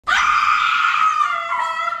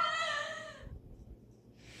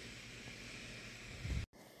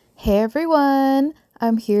Hey everyone,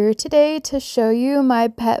 I'm here today to show you my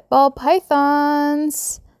pet ball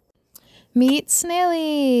pythons. Meet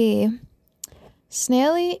Snaily.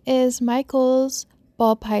 Snaily is Michael's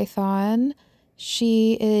ball python.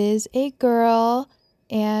 She is a girl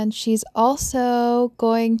and she's also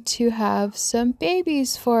going to have some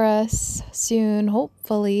babies for us soon,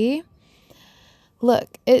 hopefully.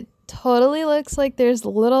 Look, it totally looks like there's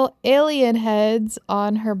little alien heads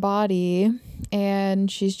on her body. And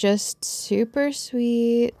she's just super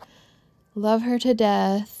sweet. Love her to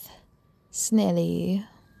death. Snaily.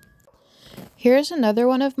 Here's another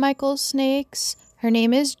one of Michael's snakes. Her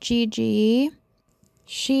name is Gigi.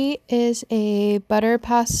 She is a butter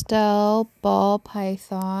pastel ball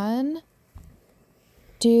python.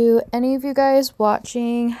 Do any of you guys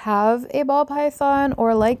watching have a ball python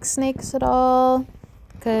or like snakes at all?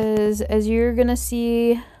 Because as you're gonna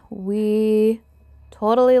see, we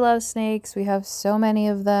totally love snakes. We have so many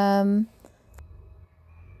of them.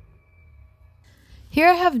 Here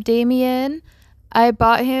I have Damien. I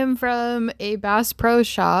bought him from a Bass Pro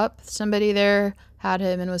Shop. Somebody there had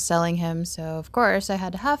him and was selling him, so of course I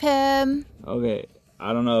had to have him. Okay,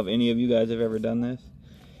 I don't know if any of you guys have ever done this.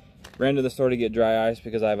 Ran to the store to get dry ice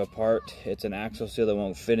because I have a part. It's an axle seal that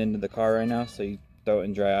won't fit into the car right now, so you throw it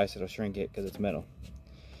in dry ice, it'll shrink it because it's metal.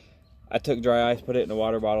 I took dry ice, put it in a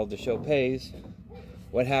water bottle to show Paige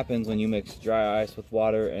what happens when you mix dry ice with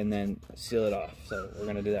water and then seal it off. So we're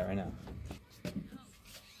gonna do that right now.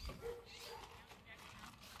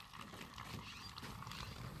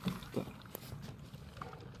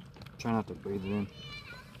 Try not to breathe it in.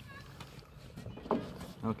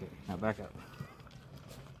 Okay, now back up.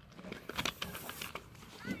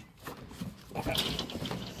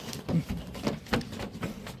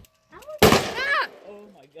 Oh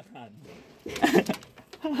my god.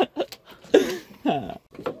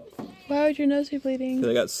 Why would your nose be bleeding?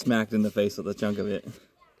 Because I got smacked in the face with a chunk of it.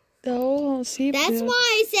 Oh, see. That's why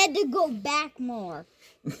I said to go back more.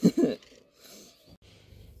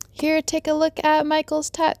 Here, take a look at Michael's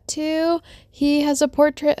tattoo. He has a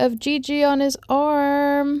portrait of Gigi on his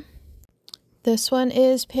arm. This one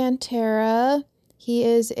is Pantera. He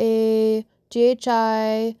is a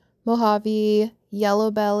GHI Mojave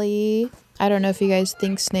yellow belly. I don't know if you guys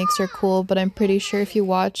think snakes are cool, but I'm pretty sure if you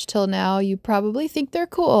watch till now, you probably think they're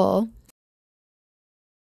cool.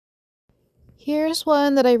 Here's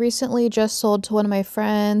one that I recently just sold to one of my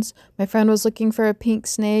friends. My friend was looking for a pink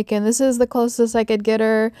snake, and this is the closest I could get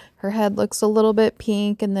her. Her head looks a little bit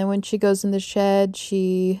pink, and then when she goes in the shed,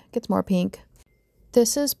 she gets more pink.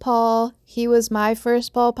 This is Paul. He was my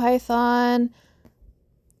first ball python.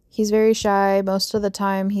 He's very shy. Most of the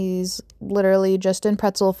time, he's literally just in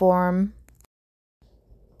pretzel form.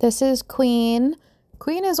 This is Queen.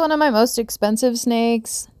 Queen is one of my most expensive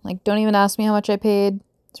snakes. Like, don't even ask me how much I paid.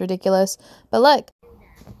 It's ridiculous. But look.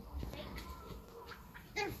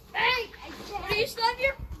 They're fake! Do you still have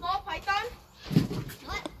your ball python?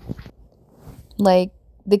 What? Like,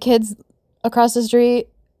 the kids across the street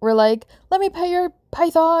were like, let me pet your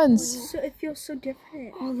pythons. It feels so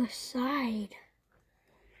different. On the side.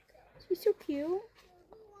 He's so cute.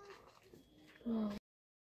 Oh.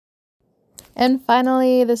 And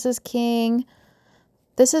finally, this is King.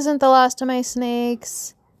 This isn't the last of my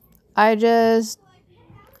snakes.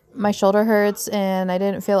 My shoulder hurts and I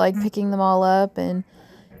didn't feel like picking them all up, and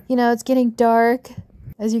you know, it's getting dark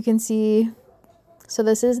as you can see. So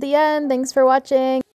this is the end. Thanks for watching.